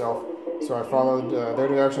out myself. So I followed their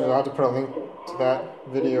directions. I'll have to put a link to that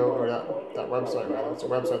video, or that website, rather. It's a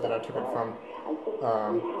website that I took it from,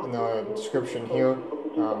 in the description here.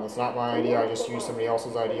 It's not my idea, I just used somebody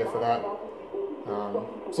else's idea for that.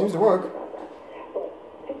 Seems to work.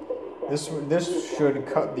 This should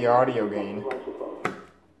cut the audio gain.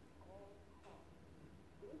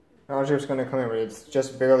 I'm not sure if it's going to come in, but it's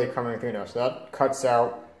just barely coming through now. So that cuts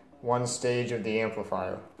out one stage of the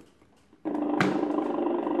amplifier. That's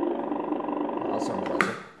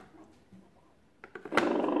impressive.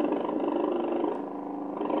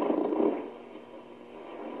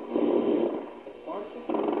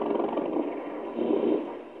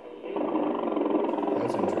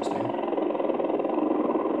 That's interesting.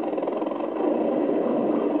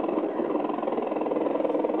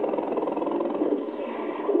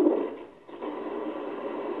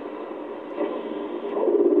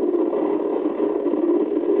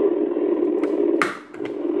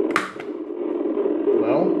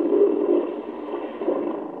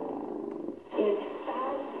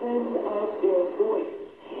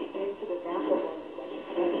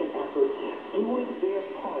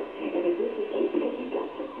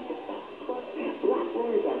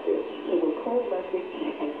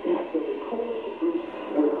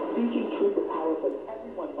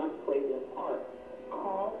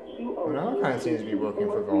 Well, now it kind of seems to be working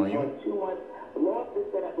for volume.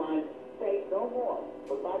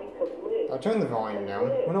 I'll turn the volume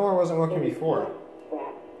down. I wonder why it wasn't working before.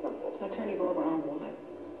 I'll turn you over on one.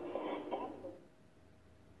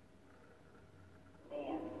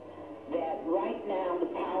 That right now the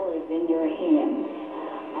power is in your hands.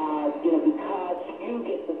 Because you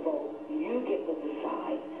get the vote, you get to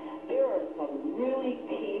decide. There are some really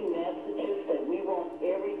key messages that we want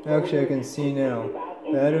every. Actually, I can see now.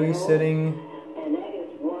 Battery setting,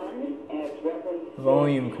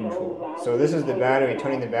 volume control. So this is the battery,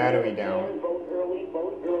 turning the battery down.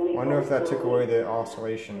 Wonder if that took away the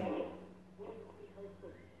oscillation.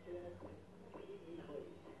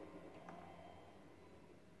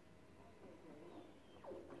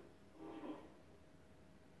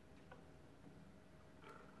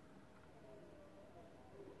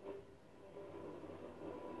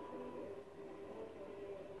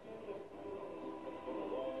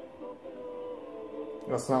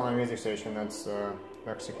 That's not my music station, that's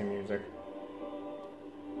Mexican music.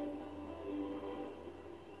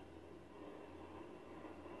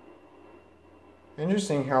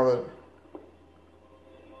 Interesting how it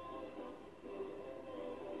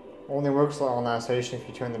only works on that station if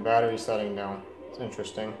you turn the battery setting down. It's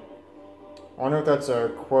interesting. I wonder if that's a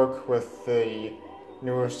quirk with the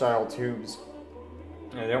newer style tubes.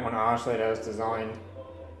 They don't want to oscillate as designed.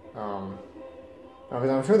 Because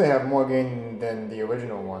I'm sure they have more gain than the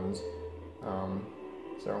original ones.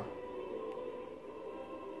 So,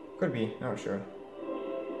 could be, not sure.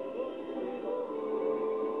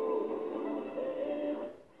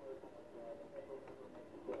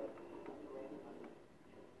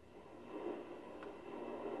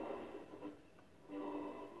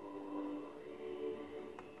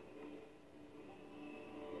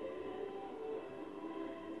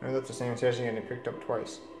 Maybe that's the same station getting picked up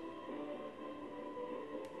twice.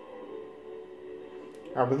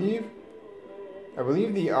 I believe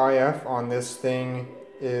the IF on this thing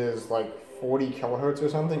is like 40 kilohertz or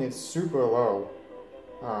something. It's super low.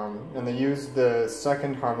 And they use the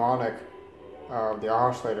second harmonic of the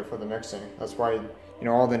oscillator for the mixing. That's why,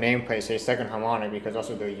 all the nameplates say second harmonic, because that's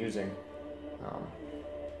what they're using.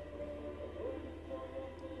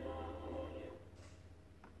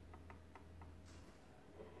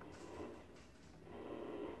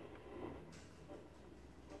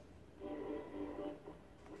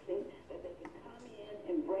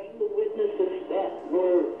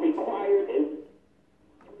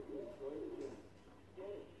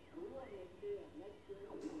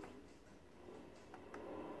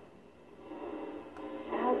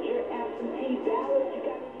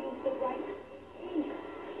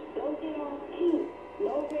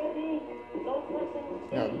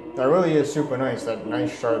 Yeah, that really is super nice, that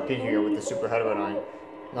nice sharp peak here with the Superheterodyne.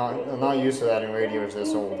 I'm not used to that in radios this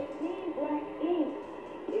old.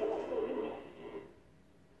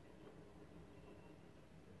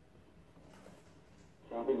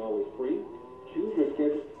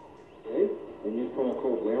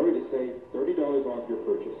 your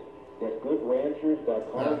purchase. That's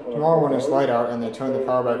goodranchers.com. Tomorrow when it's light out and they turn the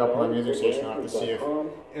power back up on my music station, I'll have to see if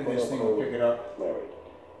this thing will pick it up.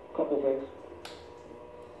 Couple things.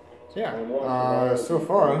 So yeah, so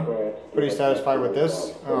far, pretty satisfied with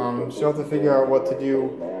this. Still have to figure out what to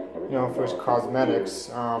do, you know, for cosmetics.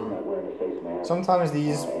 Sometimes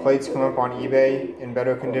these plates come up on eBay in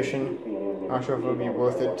better condition. Not sure if it would be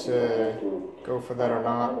worth it to go for that or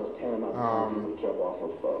not.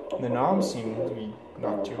 The knobs seem to be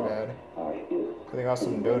not too bad. They got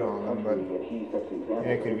some dirt on them, but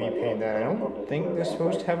yeah, I could repaint that. I don't think they're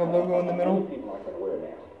supposed to have a logo in the middle.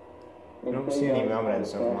 I don't see any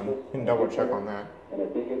laminates of one. You can double check on that.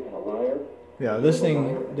 Yeah, this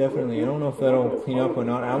thing definitely, I don't know if that'll clean up or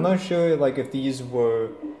not. I'm not sure like if these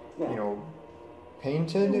were, you know,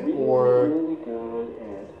 painted or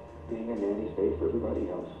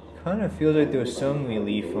kind of feels like there was some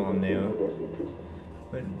relief on there,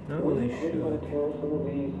 but not really sure.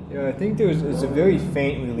 Yeah, I think it's a very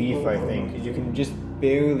faint relief, I think, because you can just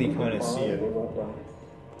barely kind of see it.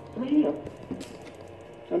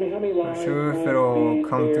 Not sure if it'll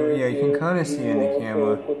come through. Yeah, you can kind of see it in the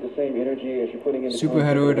camera.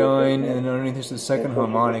 Superheterodyne, and then underneath is the second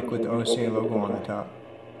harmonic with the OCA logo on the top.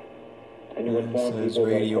 And it says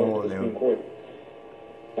Radiola there.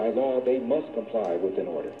 By law, they must comply with an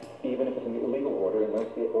order, even if it's an illegal order, unless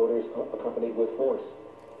the order is accompanied with force.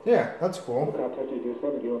 Yeah, that's cool. Look how tough you do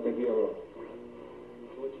something, you don't think you're a...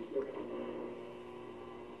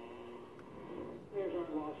 There's our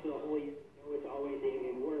loss, it's always a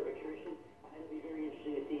word of attrition. It'll be very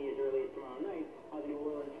interesting to see as early as tomorrow night how the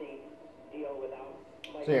oil and Saint deal without...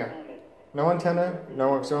 So yeah, no antenna,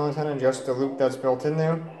 no external antenna, just the loop that's built in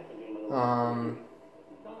there.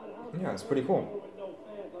 Yeah, it's pretty cool.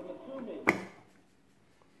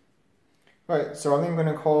 Alright, so I think I'm going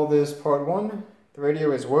to call this part 1. The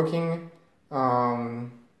radio is working. The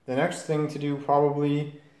next thing to do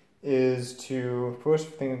probably is to, first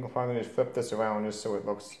thing I'm probably going to flip this around just so it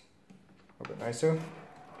looks a little bit nicer.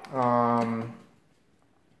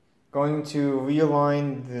 Going to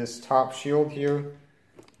realign this top shield here.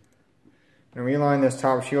 I'm going to realign this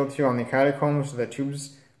top shield here on the Catacomb so the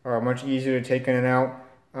tubes are much easier to take in and out.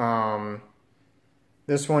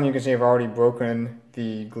 This one you can see I've already broken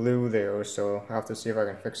the glue there, so I'll have to see if I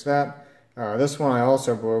can fix that. This one I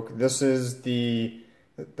also broke. This is I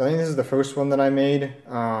think this is the first one that I made.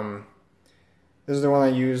 This is the one I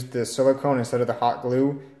used the silicone instead of the hot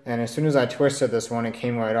glue, and as soon as I twisted this one it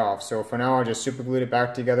came right off. So for now I just super glued it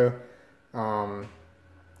back together, and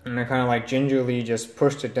I kind of like gingerly just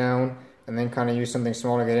pushed it down and then kind of used something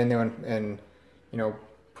small to get in there and you know,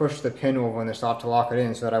 push the pin over on the stop to lock it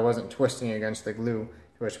in so that I wasn't twisting against the glue,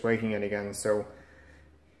 just breaking it again. So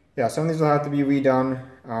yeah, some of these will have to be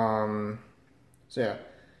redone. So yeah,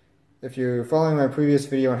 if you're following my previous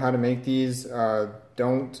video on how to make these,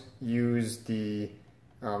 don't use the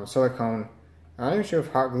silicone. I'm not even sure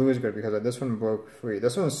if hot glue is good because this one broke free.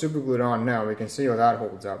 This one's super glued on now. We can see how that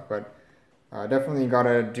holds up, but definitely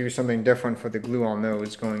gotta do something different for the glue on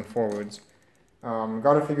those going forwards.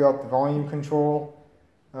 Gotta figure out the volume control.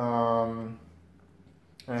 And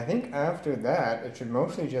I think after that, it should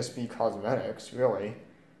mostly just be cosmetics, really.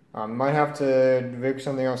 Might have to rig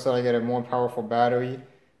something else so that I get a more powerful battery.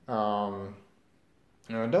 You know,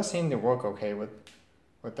 it does seem to work okay with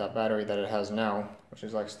that battery that it has now, which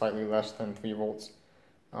is like slightly less than 3 volts.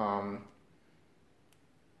 You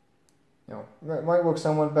know, it might work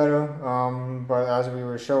somewhat better, but as we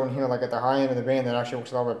were showing here, like at the high end of the band, that actually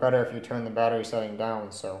works a little bit better if you turn the battery setting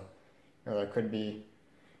down. So, you know, that could be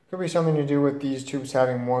something to do with these tubes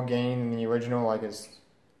having more gain than the original, like it's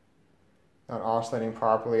not oscillating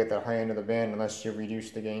properly at the high end of the band unless you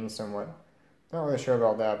reduce the gain somewhat. Not really sure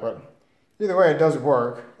about that, but either way, it does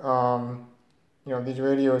work. You know, these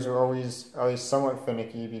radios are always at least somewhat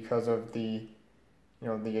finicky because of the, you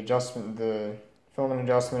know, the adjustment, the filament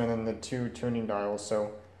adjustment, and then the 2 tuning dials.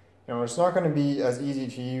 So, you know, it's not going to be as easy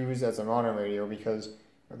to use as a modern radio because you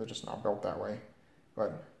know, they're just not built that way.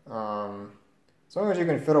 But as long as you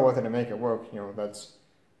can fiddle with it and make it work, you know, that's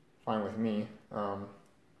fine with me. And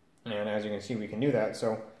as you can see, we can do that.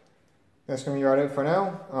 So that's going to be about it for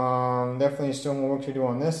now. Definitely still more work to do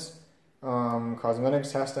on this.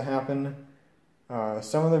 Cosmetics has to happen.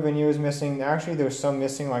 Some of the veneer is missing. Actually, there's some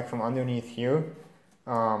missing like from underneath here.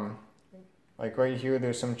 Like right here,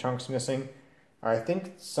 there's some chunks missing. I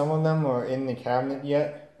think some of them are in the cabinet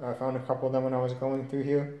yet. I found a couple of them when I was going through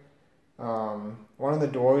here. One of the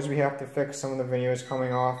doors we have to fix. Some of the veneer is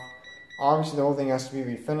coming off. Obviously, the whole thing has to be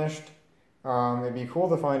refinished. It'd be cool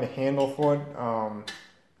to find a handle for it.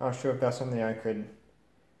 Not sure if that's something I could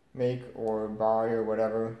make or buy or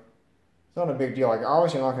whatever. it's not a big deal. Like,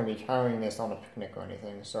 obviously I'm not going to be carrying this on a picnic or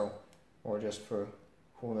anything, so, or just for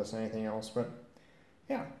coolness or anything else, but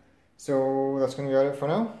yeah. So that's going to be it for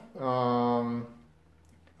now.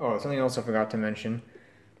 Oh, something else I forgot to mention.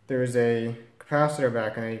 There's a capacitor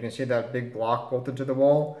back in there. You can see that big block bolted to the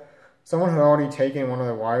wall. Someone had already taken one of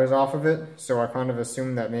the wires off of it, so I kind of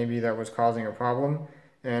assumed that maybe that was causing a problem.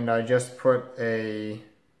 And I just put a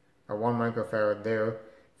 1 microfarad there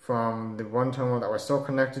from the one terminal that was still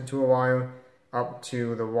connected to a wire up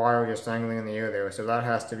to the wire just dangling in the air there. So that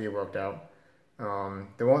has to be worked out.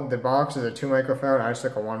 The box is a 2 microfarad. I just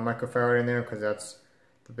stuck a 1 microfarad in there because that's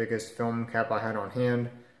the biggest film cap I had on hand.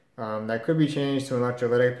 That could be changed to an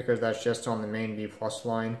electrolytic because that's just on the main B+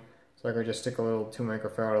 line. So I could just stick a little 2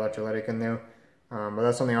 microfarad electrolytic in there. But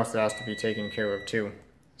that's something else that has to be taken care of too.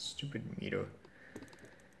 Stupid meter.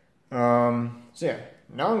 So yeah,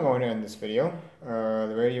 now I'm going to end this video.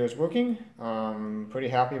 The radio is working. I'm pretty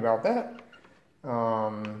happy about that.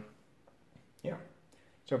 Yeah.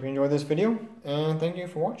 So hope you enjoyed this video, and thank you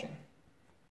for watching.